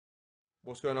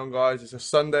What's going on, guys? It's a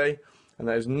Sunday and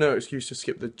there's no excuse to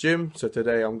skip the gym. So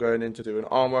today I'm going in to do an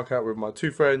arm workout with my two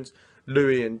friends,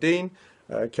 Louis and Dean.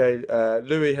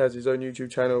 Louis has his own YouTube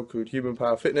channel called Human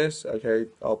Power Fitness.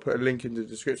 I'll put a link in the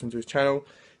description to his channel.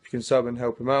 If you can sub and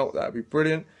help him out, that'd be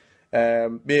brilliant.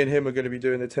 Me and him are going to be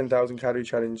doing the 10,000 calorie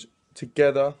challenge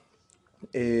together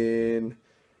in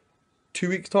 2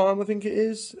 weeks time, I think it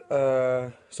is.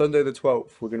 Sunday the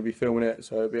 12th we're going to be filming it,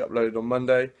 so it'll be uploaded on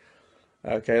Monday.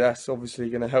 That's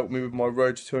obviously going to help me with my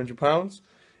road to 200 pounds.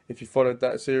 If you followed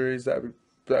that series, that'd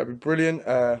be brilliant.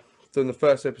 Done the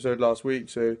first episode last week,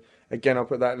 so again I'll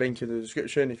put that link in the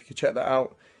description. If you could check that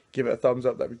out, give it a thumbs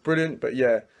up, that'd be brilliant. But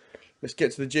yeah, let's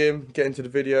get to the gym, get into the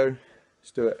video.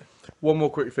 Let's do it. One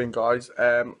more quick thing, guys.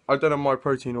 I done a my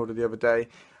protein order the other day,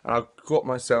 and I got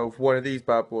myself one of these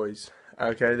bad boys.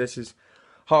 This is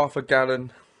half a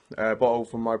gallon bottle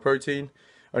from my protein.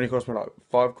 Only cost me like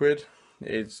 £5.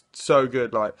 It's so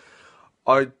good. Like,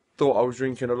 I thought I was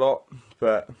drinking a lot,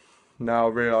 but now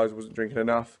I realise I wasn't drinking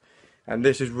enough. And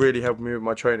this is really helping me with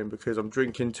my training because I'm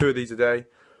drinking 2 of these a day,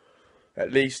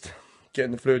 at least, getting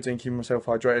the fluids in, keeping myself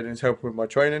hydrated, and it's helping with my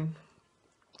training.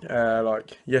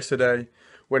 Like yesterday,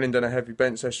 went and done a heavy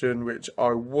bench session, which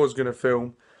I was going to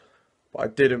film, but I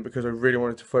didn't because I really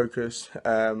wanted to focus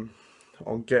on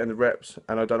getting the reps.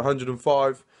 And I've done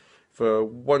 105 for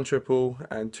 1 triple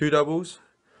and 2 doubles.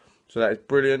 So that is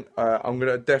brilliant. I'm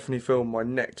going to definitely film my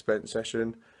next bench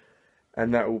session,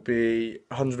 and that will be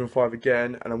 105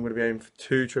 again, and I'm going to be aiming for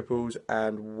 2 triples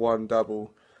and 1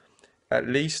 double. At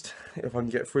least, if I can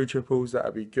get 3 triples, that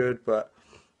would be good, but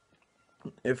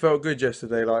it felt good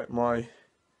yesterday. Like, my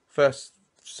first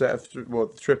set of,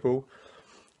 the triple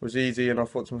was easy, and I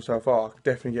thought to myself, oh, I could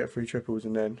definitely get 3 triples,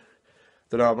 and then, I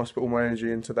don't know, I must put all my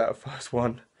energy into that first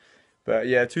one. But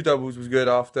yeah, 2 doubles was good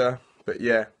after, but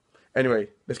yeah. Anyway,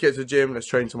 let's get to the gym, let's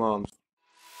train some arms.